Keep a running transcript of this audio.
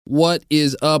What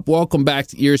is up? Welcome back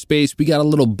to Earspace. We got a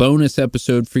little bonus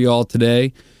episode for y'all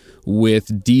today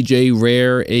with DJ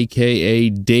Rare, aka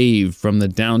Dave, from the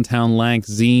Downtown Lanc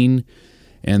Zine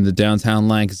and the Downtown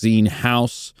Lanc Zine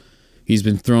House. He's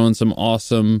been throwing some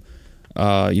awesome,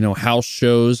 house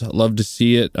shows. I love to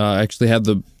see it. I actually had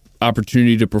the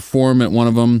opportunity to perform at one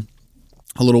of them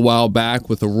a little while back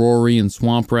with Aurori and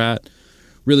Swamp Rat.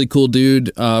 Really cool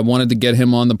dude. Wanted to get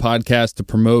him on the podcast to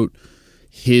promote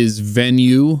his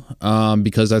venue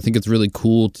because I think it's really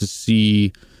cool to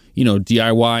see,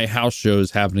 DIY house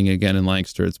shows happening again in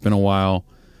Lancaster. It's been a while.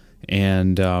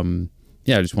 And I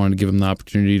just wanted to give him the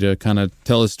opportunity to kind of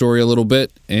tell his story a little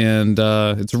bit. And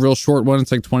it's a real short one.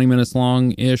 It's like 20 minutes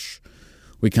long-ish.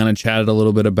 We kind of chatted a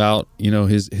little bit about,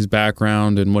 his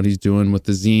background and what he's doing with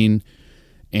the zine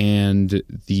and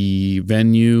the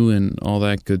venue and all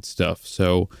that good stuff.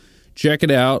 So check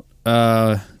it out.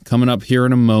 Coming up here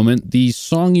in a moment. The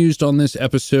song used on this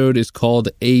episode is called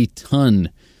A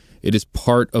Ton. It is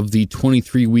part of the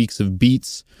 23 Weeks of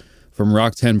Beats from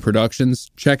Rock 10 Productions.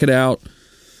 Check it out.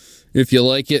 If you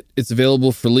like it, it's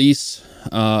available for lease,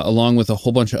 along with a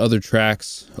whole bunch of other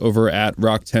tracks over at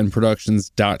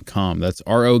rock10productions.com. That's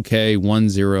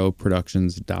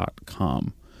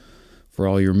ROK10productions.com for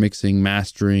all your mixing,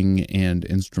 mastering, and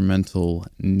instrumental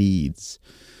needs.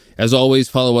 As always,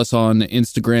 follow us on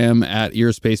Instagram at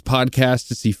Earspace Podcast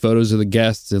to see photos of the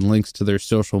guests and links to their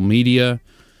social media.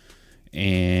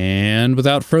 And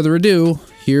without further ado,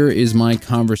 here is my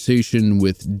conversation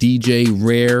with DJ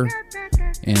Rare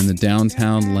and the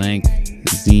Downtown Lanc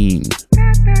Zine.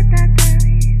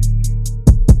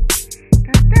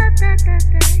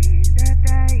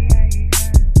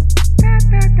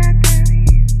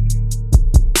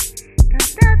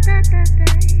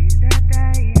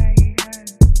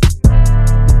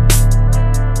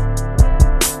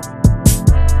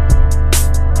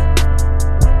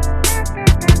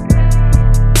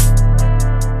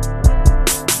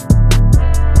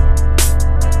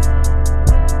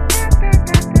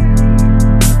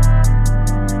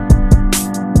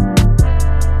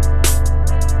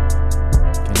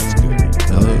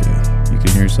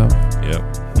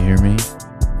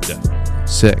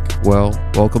 Sick. Well,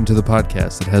 welcome to the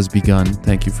podcast. It has begun.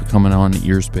 Thank you for coming on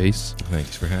Earspace.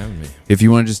 Thanks for having me. If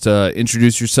you want to just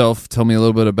introduce yourself, tell me a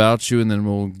little bit about you, and then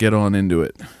we'll get on into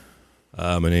it.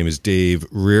 My name is Dave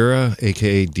Rira,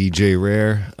 a.k.a. DJ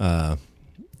Rare.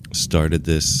 Started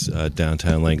this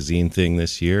Downtown Lanc Zine thing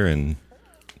this year, and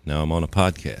now I'm on a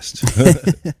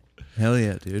podcast. Hell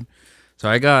yeah, dude. So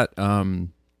I got,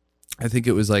 I think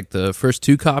it was like the first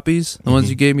two copies, the ones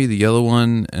you gave me, the yellow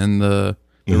one and the...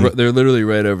 They're literally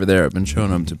right over there. I've been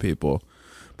showing them to people.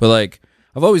 But,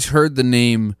 I've always heard the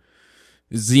name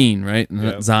Zine, right?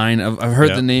 Yep. Zine. I've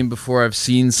heard the name before. I've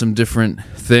seen some different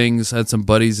things. I had some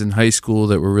buddies in high school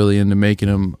that were really into making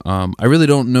them. I really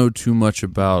don't know too much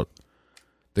about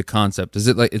the concept. Is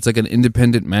it it's like an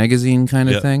independent magazine kind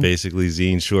of thing? Basically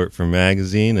Zine short for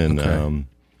magazine, and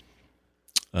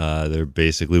they're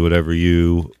basically whatever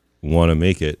you want to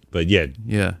make it. But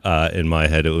in my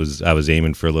head I was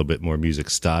aiming for a little bit more music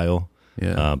style.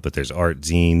 But there's art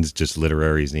zines, just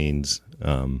literary zines.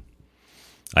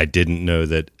 I didn't know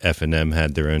that F&M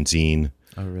had their own zine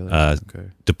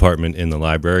department in the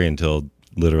library until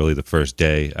literally the first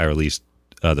day I released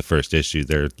the first issue.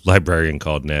 Their librarian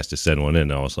called and asked to send one in,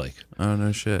 and I was like, oh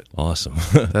no shit, awesome.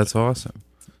 That's awesome.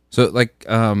 So we're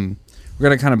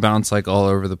gonna kind of bounce all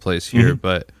over the place here,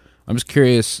 but I'm just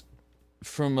curious,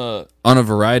 from on a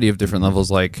variety of different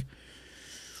levels,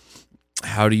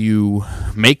 how do you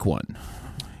make one?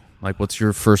 What's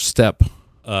your first step?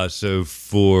 So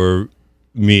for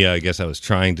me, I guess I was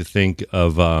trying to think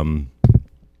of, I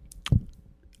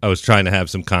was trying to have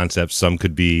some concepts. Some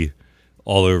could be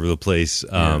all over the place.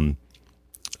 I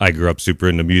grew up super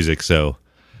into music, so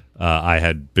I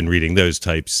had been reading those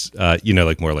types,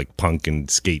 more like punk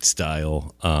and skate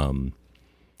style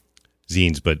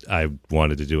zines, but I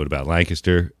wanted to do it about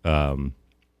Lancaster.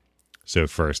 So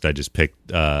first I just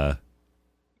picked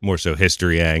more so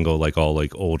history angle, all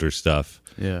older stuff.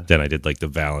 Yeah. Then I did the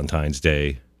Valentine's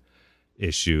Day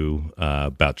issue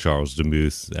about Charles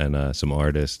DeMuth and some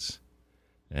artists,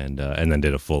 and then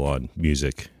did a full on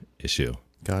music issue.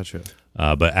 Gotcha.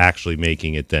 But actually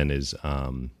making it then is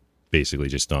basically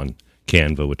just on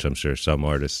Canva, which I'm sure some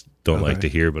artists don't like to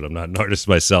hear, but I'm not an artist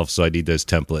myself, so I need those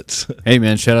templates. Hey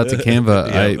man, shout out to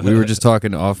Canva. We were just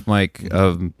talking off mic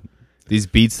of these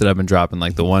beats that I've been dropping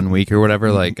the 1 week or whatever.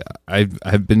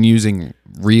 I've been using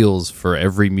Reels for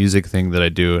every music thing that I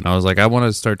do, and I was I want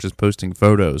to start just posting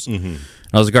photos.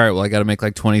 I was all right, well, I got to make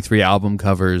 23 album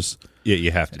covers Yeah,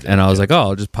 you have to. And I was like, oh,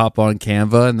 I'll just pop on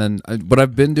Canva. And then what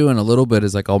I've been doing a little bit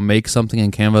is like I'll make something in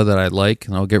Canva that I like,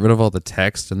 and I'll get rid of all the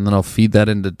text, and then I'll feed that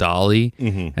into Dolly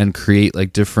and create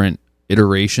like different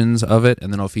iterations of it,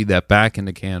 and then I'll feed that back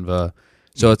into Canva.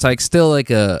 So it's like still like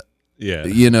a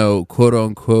quote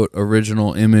unquote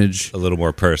original image, a little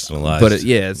more personalized. But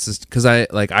it's just because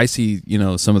I see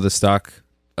some of the stock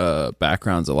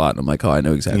backgrounds a lot, and I'm like, oh, I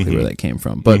know exactly where that came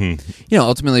from. But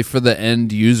ultimately for the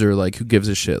end user, like, who gives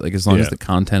a shit? Like, as long as the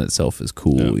content itself is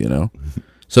cool,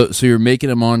 So you're making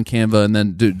them on Canva, and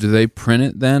then do they print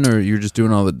it then, or you're just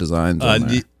doing all the designs on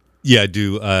there? Yeah, I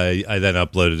do. I then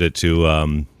uploaded it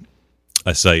to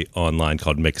a site online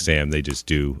called Mixam. They just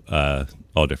do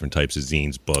all different types of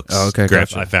zines, books. Oh, okay,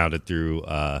 gotcha. I found it through.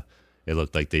 It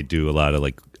looked like they do a lot of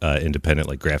like independent,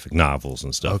 like graphic novels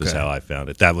and stuff. Okay. Is how I found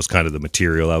it. That was kind of the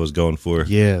material I was going for.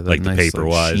 Yeah, like nice, the paper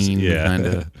wise. Yeah,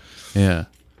 kinda. Yeah,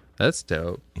 that's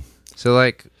dope. So,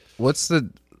 like, what's the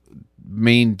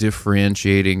main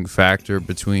differentiating factor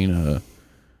between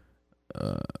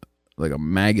like a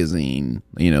magazine,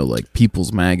 like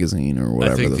People's Magazine or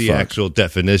whatever? I think the actual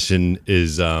definition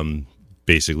is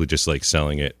basically just like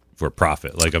selling it for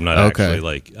profit. Like, I'm not actually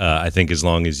like I think as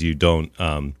long as you don't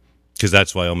because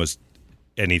that's why almost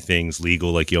anything's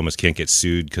legal. Like, you almost can't get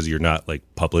sued because you're not like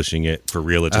publishing it for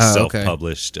real. It's a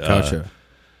self-published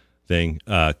thing.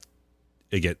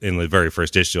 Again, in the very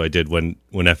first issue I did, when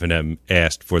F&M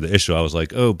asked for the issue, I was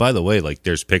like, oh, by the way, like,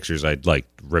 there's pictures I'd like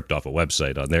ripped off a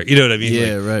website on there. You know what I mean?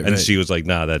 Yeah, like, right. And she was like,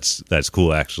 nah, that's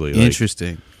cool actually. Like,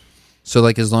 interesting. So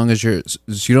like, as long as you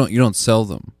don't sell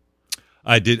them.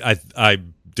 I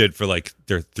did for like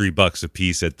they're $3 a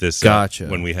piece at this. Gotcha.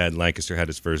 When we had Lancaster had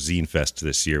his first Zine Fest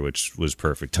this year, which was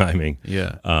perfect timing.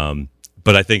 Yeah.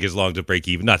 But I think as long as it break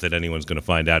even, not that anyone's going to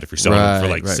find out if you're selling them for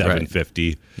like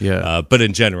 $7.50. Yeah. But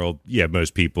in general,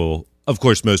 most people, of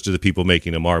course, most of the people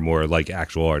making them are more like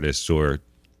actual artists or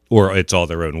it's all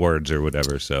their own words or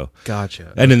whatever. So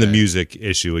gotcha. And in the music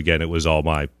issue, again, it was all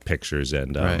my pictures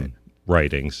and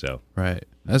writing. So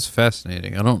that's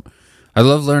fascinating. I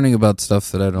love learning about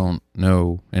stuff that I don't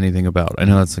know anything about. I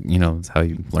know that's it's how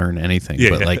you learn anything,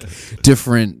 but like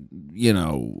different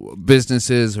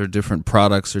businesses or different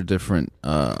products or different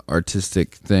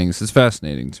artistic things. It's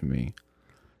fascinating to me.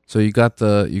 So you got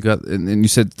and you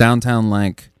said Downtown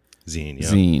Lanc Zine. Yeah.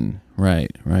 Zine,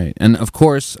 right. And of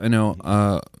course, I know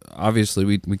obviously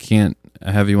we can't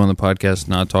have you on the podcast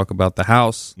not talk about the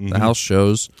house, the house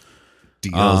shows.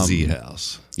 DLZ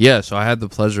House. Yeah, so I had the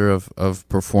pleasure of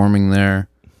performing there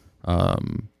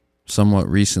somewhat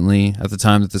recently, at the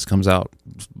time that this comes out,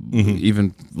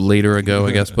 even later ago,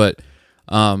 I guess. But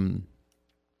so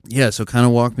kind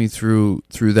of walk me through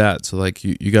that. So like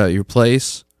you got your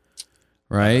place,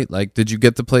 right? Like, did you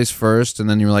get the place first, and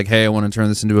then you were like, hey, I want to turn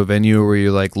this into a venue, or were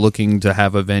you like looking to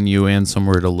have a venue and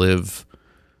somewhere to live?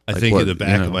 I think in the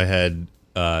back of my head,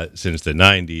 since the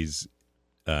 90s,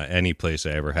 any place I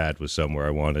ever had was somewhere I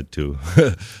wanted to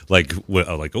I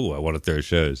want to throw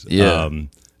shows. Yeah.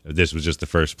 This was just the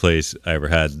first place I ever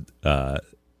had that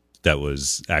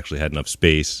was actually had enough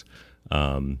space.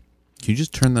 Can you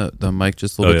just turn the mic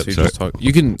just a little bit so you just talk?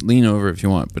 You can lean over if you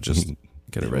want, but just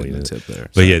get it right in the tip there.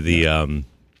 But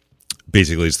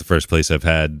basically it's the first place I've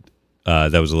had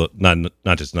that was a little,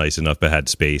 not just nice enough, but had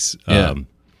space.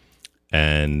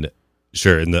 And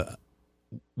sure,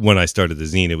 when I started the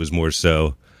zine, it was more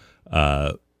so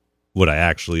what I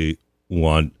actually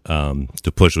want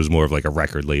to push was more of like a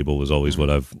record label was always what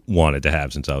I've wanted to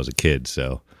have since I was a kid.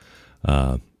 So,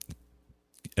 and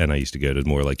I used to go to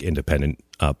more like independent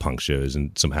punk shows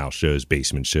and some house shows,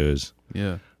 basement shows.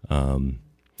 Yeah.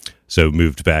 So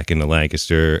moved back into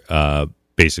Lancaster,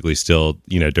 basically still,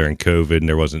 during COVID, and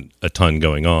there wasn't a ton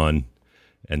going on.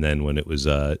 And then when it was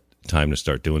time to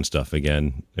start doing stuff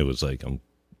again, it was like, I'm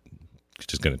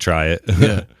just going to try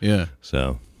it. Yeah.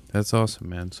 So that's awesome,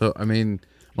 man. So, I mean,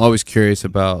 I'm always curious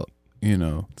about,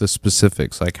 the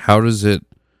specifics. Like, how does it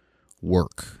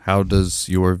work? How does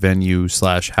your venue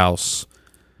 / house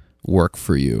work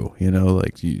for you?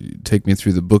 Like, you take me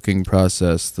through the booking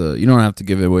process. You don't have to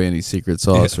give away any secret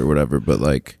sauce or whatever, but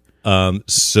like,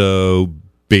 so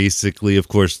basically, of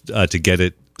course, to get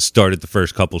it started, the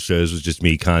first couple shows was just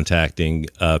me contacting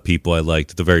people I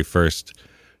liked. The very first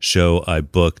show I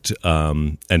booked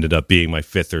ended up being my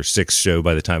 5th or 6th show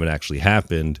by the time it actually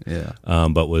happened. Yeah.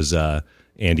 But was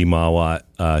Andy Mawat,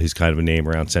 he's kind of a name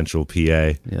around Central PA,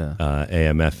 AM,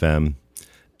 FM,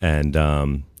 and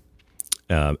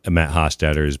Matt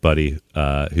Hofstadter, his buddy,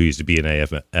 who used to be in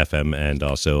AFM and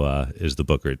also is the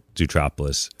booker at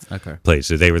Zootropolis. Place.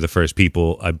 So they were the first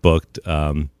people I booked,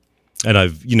 and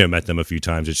I've met them a few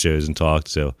times at shows and talked.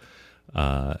 So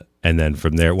And then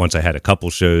from there, once I had a couple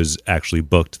shows actually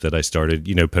booked that I started,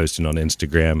 posting on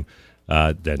Instagram,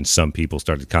 then some people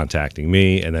started contacting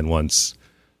me. And then once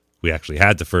we actually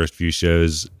had the first few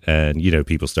shows and,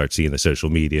 people start seeing the social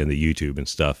media and the YouTube and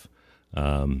stuff,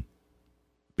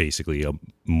 basically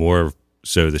more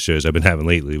so the shows I've been having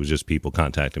lately was just people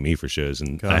contacting me for shows.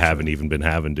 And I haven't even been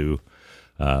having to,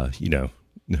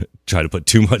 try to put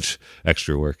too much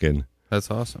extra work in.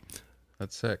 That's awesome.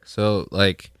 That's sick. So,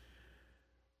 like,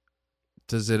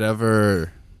 does it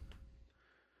ever,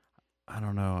 I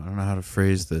don't know how to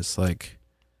phrase this. Like,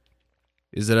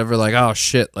 is it ever like, oh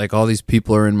shit, like all these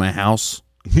people are in my house?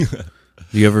 Do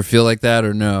you ever feel like that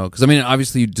or no? Because I mean,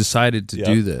 obviously you decided to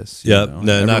do this. Yeah,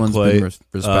 no, everyone's not quite. been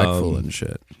respectful and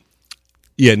shit.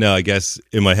 Yeah, no, I guess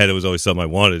in my head it was always something I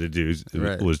wanted to do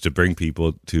was to bring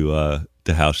people to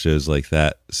house shows like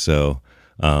that. So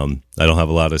I don't have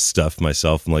a lot of stuff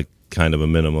myself. I'm like kind of a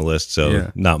minimalist,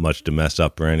 so not much to mess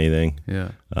up or anything.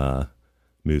 Yeah.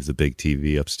 Move the big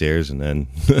TV upstairs and then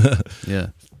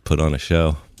put on a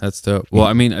show. That's dope. Well,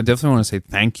 I mean, I definitely want to say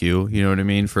thank you, you know what I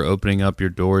mean, for opening up your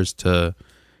doors to,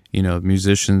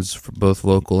 musicians for both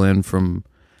local and from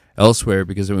elsewhere,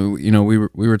 because I mean,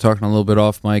 we were talking a little bit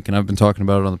off mic, and I've been talking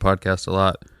about it on the podcast a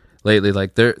lot lately.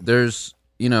 Like there's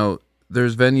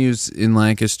venues in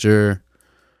Lancaster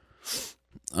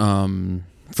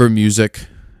for music.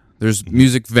 There's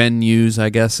music venues, I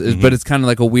guess, but it's kind of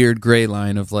like a weird gray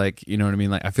line of like, you know what I mean?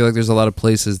 Like, I feel like there's a lot of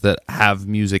places that have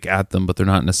music at them, but they're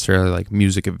not necessarily like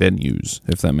music venues,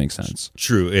 if that makes sense.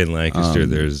 True. In Lancaster,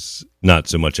 there's not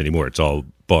so much anymore. It's all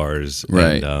bars.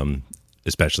 Right. And,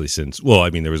 especially since, well, I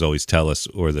mean, there was always Tellus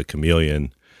or the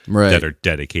Chameleon that are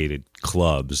dedicated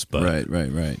clubs. But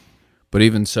Right. But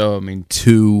even so, I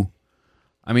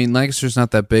mean, Lancaster's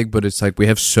not that big, but it's like we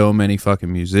have so many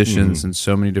fucking musicians and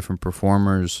so many different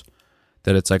performers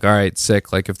that it's like, all right,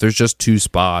 sick. Like, if there's just 2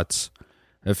 spots,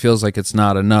 it feels like it's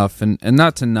not enough. And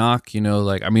not to knock,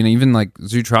 like, I mean, even like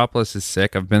Zootropolis is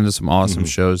sick. I've been to some awesome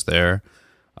shows there.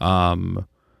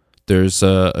 There's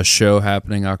a show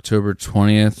happening October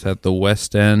 20th at the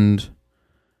West End.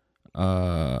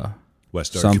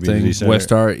 West Art Community Center.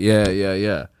 West Art,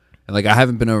 yeah. And like, I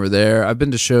haven't been over there. I've been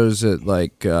to shows at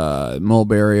like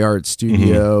Mulberry Art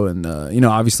Studio and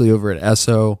obviously over at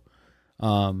Esso,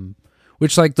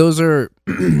 which like those are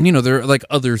they're like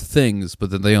other things,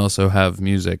 but then they also have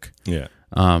music. Yeah.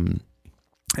 And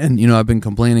I've been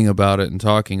complaining about it and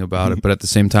talking about it, but at the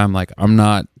same time, like, I'm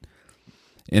not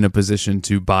in a position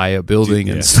to buy a building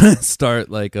and start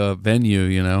like a venue.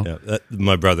 Yeah,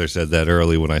 my brother said that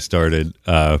early when I started.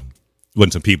 When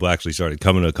some people actually started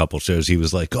coming to a couple shows, he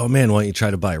was like, "Oh man, why don't you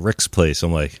try to buy Rick's place?"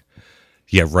 I'm like,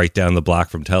 "Yeah, right down the block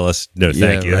from Tellus." No,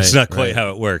 thank you. That's not quite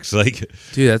how it works. Like,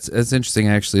 dude, that's interesting.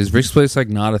 Actually, is Rick's place like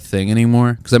not a thing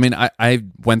anymore? Because I mean, I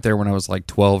went there when I was like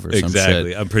 12 or some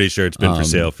shit. I'm pretty sure it's been for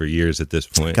sale for years at this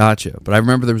point. Gotcha. But I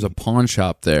remember there was a pawn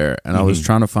shop there, and I was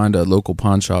trying to find a local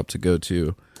pawn shop to go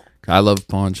to. I love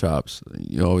pawn shops.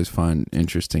 You always find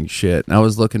interesting shit. And I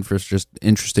was looking for just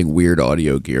interesting, weird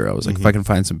audio gear. I was like, if I can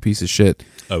find some piece of shit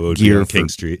gear King for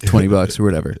Street. $20 or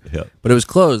whatever. Yeah. But it was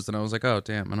closed, and I was like, oh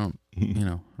damn, I don't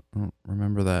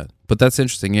remember that. But that's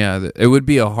interesting. Yeah, it would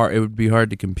be hard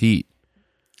to compete.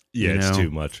 Yeah, it's too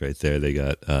much right there. They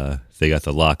got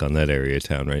the lock on that area of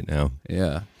town right now.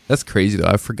 Yeah. That's crazy though.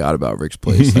 I forgot about Rick's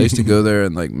place. I used to go there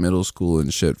in like middle school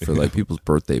and shit for like people's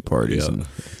birthday parties and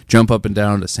jump up and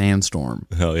down to Sandstorm.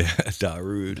 Hell yeah,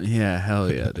 Darude. Yeah,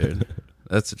 hell yeah, dude.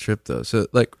 That's a trip though. So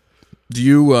like, do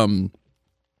you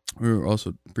we were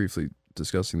also briefly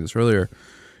discussing this earlier.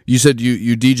 You said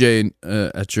you DJ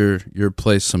at your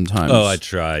place sometimes. Oh, I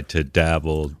tried to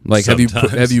dabble. Like,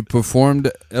 sometimes. have you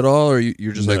performed at all, or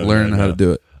you're just like learning how to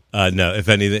do it? No, if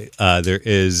anything, there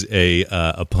is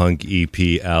a punk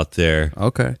EP out there.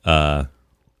 Okay.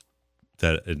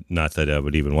 That not that I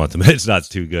would even want them. It's not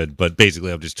too good, but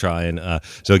basically, I'm just trying.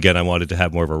 So again, I wanted to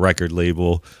have more of a record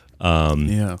label. And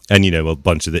a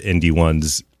bunch of the indie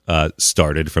ones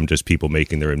started from just people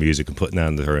making their own music and putting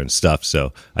down their own stuff.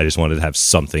 So I just wanted to have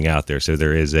something out there. So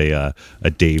there is a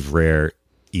Dave Rare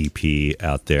EP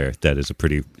out there that is a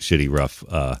pretty shitty, rough,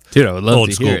 dude, I would love old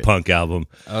to school hear it. punk album.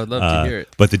 I would love to hear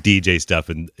it. But the DJ stuff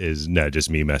is just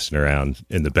me messing around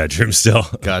in the bedroom still.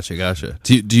 Gotcha.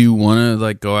 Do you want to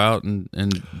like go out and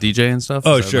DJ and stuff?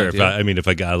 Oh, sure. If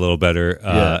I got a little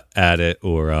better at it,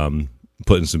 or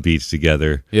putting some beats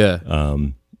together. Yeah.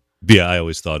 I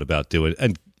always thought about doing,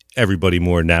 and everybody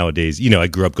more nowadays, I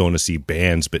grew up going to see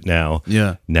bands, but now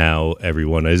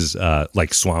everyone is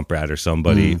like Swamp Rat or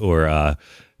somebody or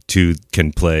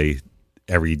can play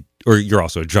every or you're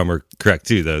also a drummer, correct,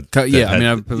 too, though? Yeah, I mean,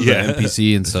 I've put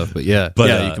MPC and stuff, but yeah,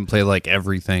 you can play like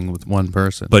everything with one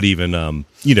person. But even,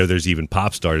 there's even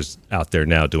pop stars out there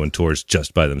now doing tours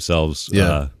just by themselves.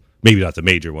 Yeah. Maybe not the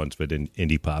major ones, but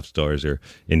indie pop stars or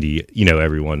indie,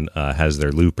 everyone has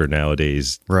their looper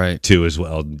nowadays, right? Too, as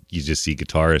well. You just see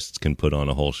guitarists can put on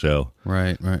a whole show,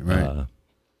 right.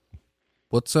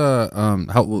 What's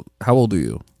how old are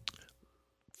you?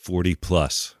 40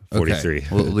 plus, 43. Okay.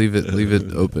 We'll leave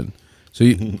it open.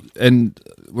 So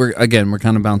we're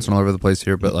kind of bouncing all over the place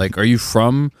here, but like, are you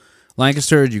from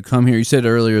Lancaster? Did you come here? You said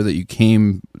earlier that you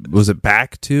came. Was it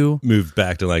moved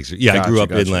back to Lancaster? Yeah, gotcha, I grew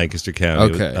up in Lancaster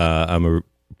County. Okay.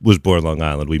 Was born in Long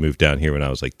Island. We moved down here when I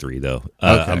was like 3, though.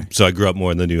 Okay. So I grew up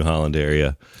more in the New Holland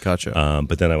area. Gotcha.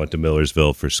 But then I went to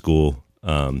Millersville for school.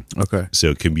 Okay.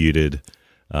 So commuted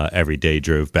every day,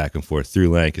 drove back and forth through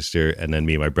Lancaster, and then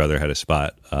me and my brother had a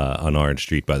spot on Orange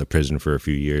Street by the prison for a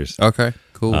few years. Okay.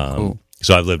 Cool.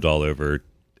 So I've lived all over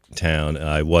town.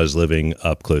 I was living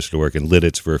up closer to work in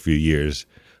Lidditz for a few years,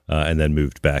 and then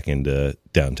moved back into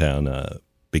downtown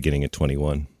beginning at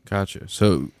 21. Gotcha.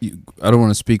 So I don't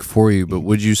want to speak for you, but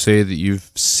would you say that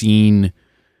you've seen,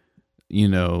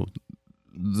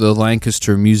 the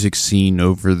Lancaster music scene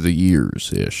over the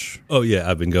years ish? Oh yeah,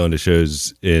 I've been going to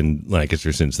shows in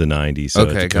Lancaster since the 90s. So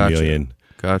okay, at the Chameleon.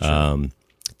 Gotcha.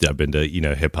 I've been to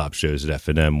hip hop shows at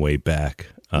F&M way back.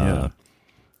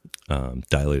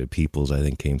 Dilated Peoples, I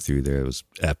think, came through there. It was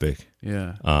epic.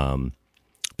 Yeah.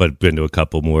 But been to a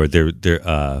couple more. There.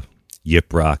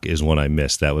 Yip Rock is one I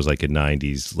missed. That was like a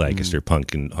 90s Lancaster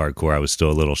punk and hardcore. I was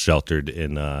still a little sheltered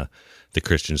in the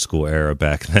Christian school era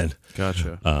back then.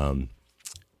 Gotcha.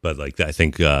 But like I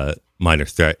think Minor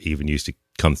Threat even used to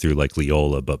come through like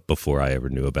Leola, but before I ever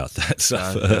knew about that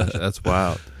stuff. That's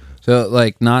wild. So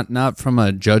like not from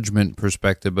a judgment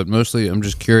perspective, but mostly I'm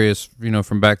just curious,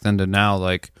 from back then to now,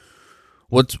 like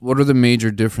what are the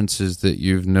major differences that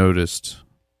you've noticed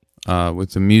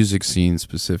with the music scene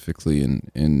specifically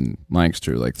in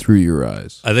Lancaster, like through your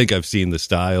eyes? I think I've seen the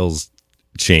styles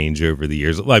change over the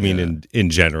years. Well, I mean, in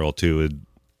general too,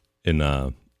 in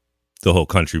the whole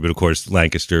country, but of course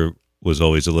Lancaster was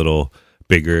always a little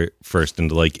bigger, first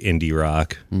into like indie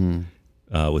rock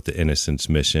with the Innocence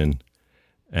Mission,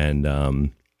 and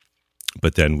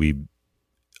but then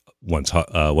once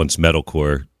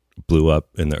metalcore blew up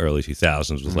in the early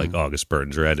 2000s with like August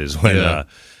Burns Red is when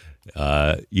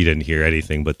you didn't hear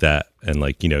anything but that, and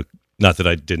like not that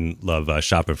I didn't love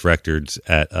shopping for records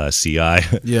at CI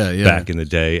back in the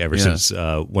day, ever since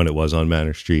when it was on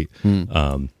Manor Street.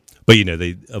 But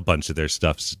a bunch of their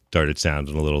stuff started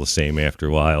sounding a little the same after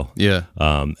a while. Yeah.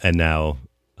 And now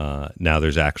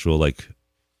there's actual like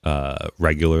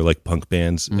regular like punk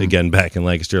bands again back in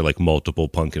Lancaster, like multiple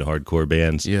punk and hardcore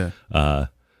bands. Yeah.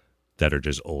 That are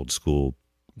just old school,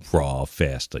 raw,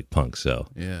 fast like punk. So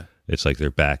yeah, it's like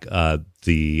they're back.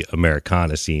 The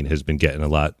Americana scene has been getting a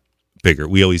lot bigger.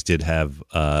 We always did have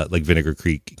like Vinegar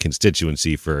Creek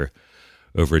constituency for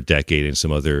over a decade and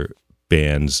some other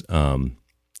bands.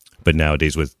 But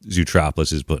nowadays with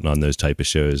Zootropolis is putting on those type of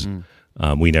shows.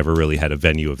 We never really had a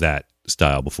venue of that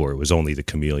style before. It was only the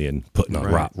Chameleon putting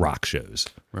on rock shows.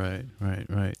 Right.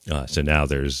 So now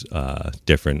there's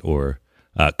different or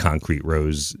Concrete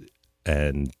Rose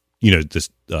and this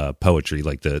poetry,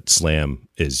 like the slam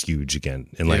is huge again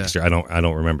in Lancaster. I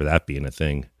don't remember that being a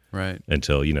thing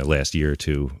until last year or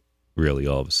two, really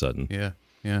all of a sudden. Yeah.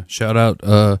 Shout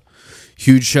out,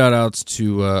 huge shout outs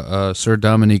to Sir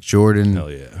Dominique Jordan.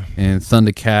 Hell yeah. And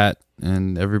Thundercat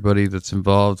and everybody that's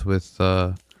involved with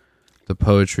the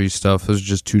poetry stuff. Those are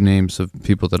just two names of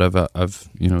people that I've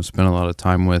spent a lot of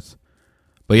time with.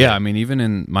 But yeah, I mean, even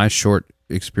in my short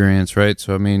experience, right?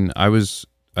 So I mean,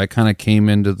 I kind of came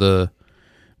into the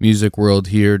music world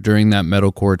here during that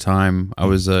metalcore time. I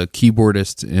was a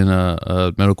keyboardist in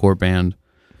a metalcore band.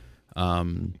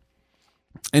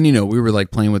 And we were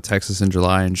like playing with Texas in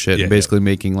July and shit, and basically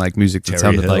making like music that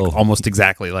sounded like almost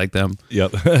exactly like them.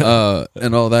 Yep.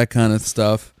 And all that kind of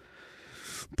stuff.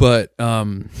 But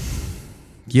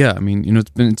yeah, I mean,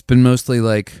 it's been mostly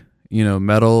like,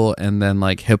 metal and then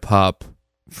like hip hop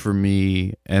for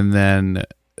me. And then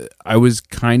I was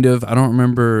I don't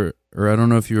remember, or I don't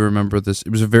know if you remember this. It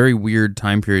was a very weird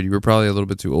time period. You were probably a little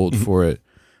bit too old for it,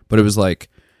 but it was like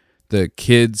the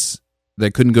kids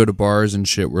that couldn't go to bars and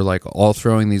shit were like all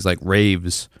throwing these like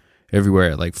raves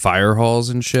everywhere, like fire halls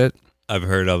and shit. I've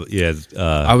heard of,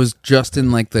 I was just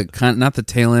in like the not the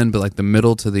tail end, but like the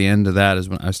middle to the end of that is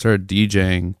when I started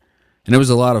DJing, and it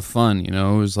was a lot of fun.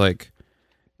 It was like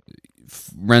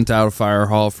rent out a fire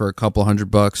hall for a couple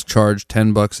 $100, charge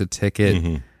 $10 a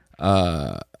ticket.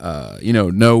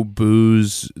 No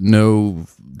booze, no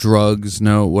drugs,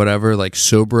 no whatever, like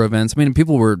sober events. I mean,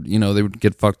 people were, they would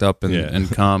get fucked up and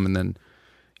come and then,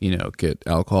 get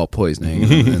alcohol poisoning.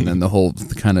 And then the whole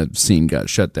kind of scene got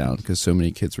shut down because so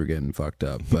many kids were getting fucked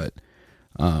up. But,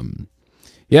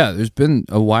 there's been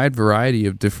a wide variety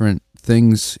of different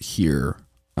things here.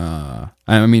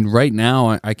 I mean, right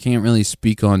now, I can't really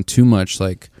speak on too much.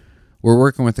 Like, we're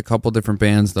working with a couple different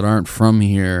bands that aren't from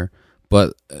here,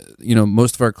 but,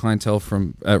 most of our clientele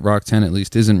at Rock 10 at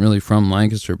least isn't really from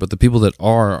Lancaster, but the people that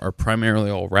are primarily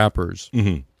all rappers.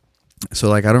 Mm-hmm. So,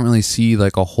 like, I don't really see,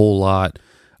 like, a whole lot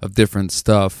of different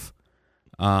stuff.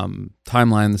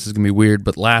 Timeline, this is going to be weird,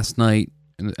 but last night,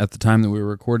 at the time that we were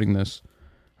recording this,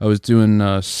 I was doing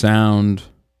sound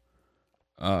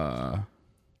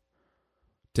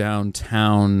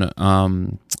downtown,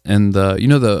 and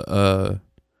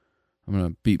I'm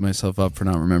gonna beat myself up for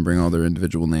not remembering all their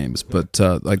individual names, but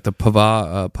like the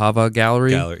Pava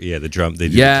Gallery. The drum. They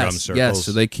do the drum circles. Yes.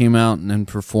 So they came out and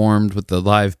performed with the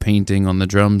live painting on the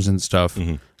drums and stuff.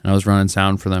 Mm-hmm. And I was running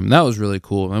sound for them. That was really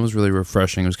cool. That was really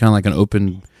refreshing. It was kind of like an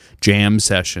open jam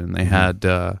session. They had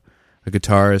a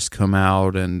guitarist come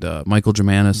out, and Michael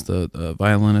Germanis, the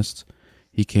violinist,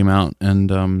 he came out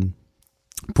and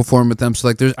perform with them. So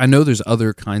like I know there's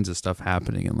other kinds of stuff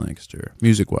happening in Lancaster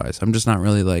music wise. I'm just not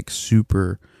really like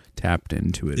super tapped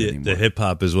into it anymore. The hip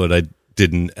hop is what I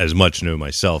didn't as much know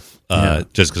myself,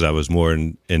 just because I was more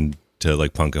into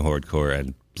like punk and hardcore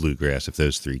and bluegrass, if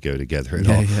those three go together at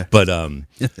all. Yeah. But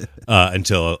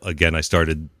until again I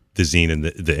started the Zine, and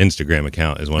the Instagram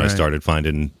account is when I started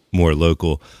finding more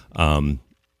local, or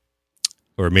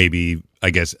maybe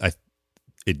I guess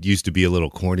it used to be a little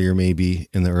cornier maybe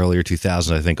in the earlier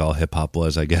 2000s. I think all hip hop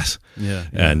was, I guess. Yeah.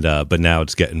 And but now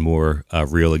it's getting more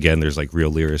real again. There's like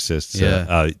real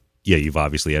lyricists. You've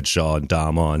obviously had Shaw and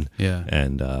Dom on. Yeah.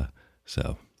 And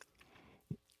so.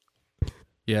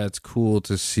 Yeah, it's cool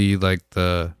to see like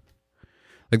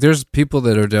there's people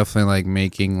that are definitely like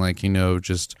making like,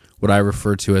 just what I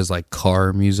refer to as like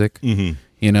car music. Mm-hmm.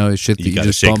 Shit that you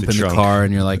just bump in the car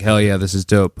and you're like, hell yeah, this is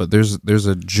dope. But there's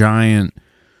a giant,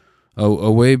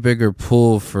 a way bigger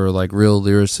pull for like real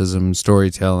lyricism,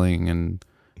 storytelling, and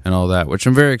all that, which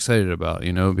I'm very excited about,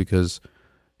 because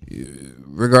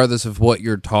regardless of what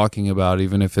you're talking about,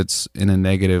 even if it's in a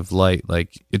negative light,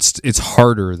 like it's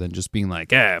harder than just being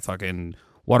like, fucking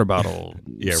water bottle,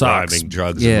 socks, rhyming,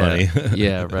 drugs, and money.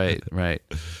 Yeah, right.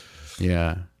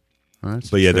 Yeah. Well,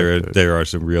 but yeah, there are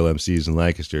some real MCs in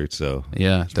Lancaster, so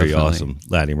yeah, it's pretty awesome.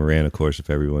 Laddie Moran, of course, if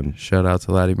everyone shout out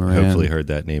to Laddie Moran, hopefully heard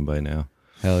that name by now.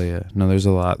 Hell yeah. No, there's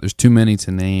a lot. There's too many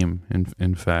to name,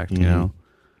 in fact, Do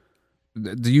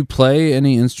you play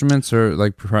any instruments, or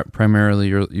like primarily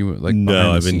you like?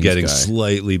 No, I've been getting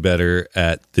slightly better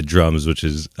at the drums, which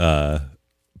is,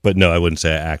 but no, I wouldn't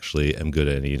say I actually am good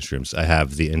at any instruments. I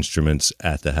have the instruments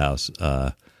at the house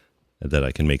that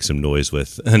I can make some noise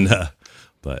with, and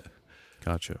but.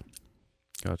 Gotcha.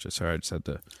 Sorry, I just had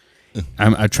to.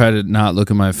 I try to not look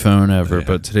at my phone ever,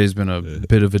 but today's been a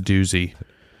bit of a doozy.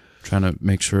 Trying to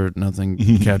make sure nothing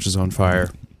catches on fire.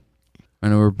 I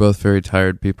know we're both very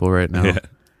tired people right now. Yeah.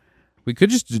 We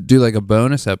could just do like a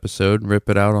bonus episode, rip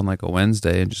it out on like a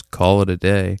Wednesday, and just call it a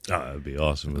day. Oh, that would be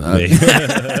awesome with me.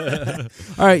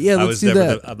 All right, yeah, let's do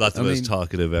that. I'm not the most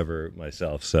talkative ever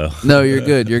myself, so. No, you're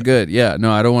good. Yeah,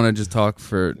 no, I don't want to just talk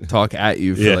at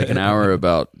you for like an hour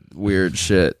about weird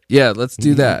shit. Yeah, let's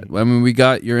do that. I mean, we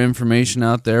got your information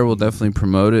out there. We'll definitely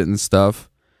promote it and stuff.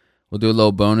 We'll do a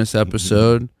little bonus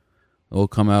episode. It'll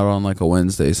come out on like a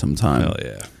Wednesday sometime. Hell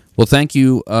yeah. Well, thank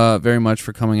you very much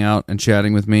for coming out and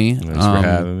chatting with me. Thanks for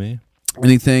having me.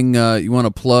 Anything you want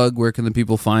to plug? Where can the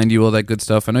people find you? All that good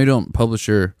stuff. I know you don't publish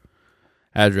your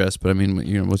address, but I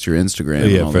mean, what's your Instagram?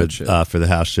 Yeah, and all that shit? For the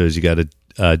house shows, you got to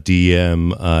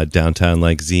DM Downtown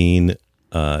Lanc Zine,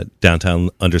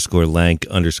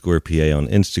 downtown_Lanc_PA on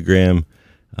Instagram.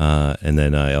 And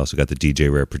then I also got the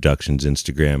DJ Rare Productions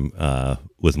Instagram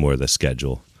with more of the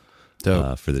schedule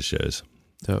for the shows.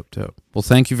 Dope. Well,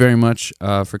 thank you very much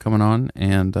for coming on,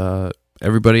 and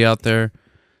everybody out there,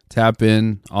 tap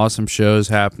in. Awesome shows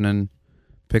happening.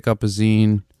 Pick up a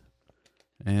zine,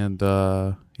 and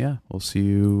we'll see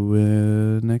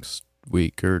you next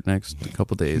week or next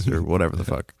couple days or whatever the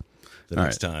fuck.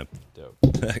 Next time. Dope.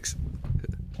 Thanks.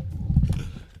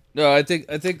 No, I think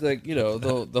like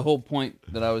the whole point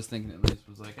that I was thinking at least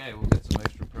was like, hey, we'll get some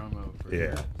extra promo for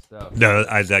stuff. No,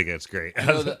 I think it's great.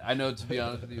 I know. To be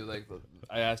honest with you, like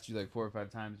I asked you like 4 or 5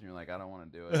 times, and you're like, I don't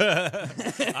want to do it.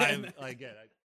 I'm like.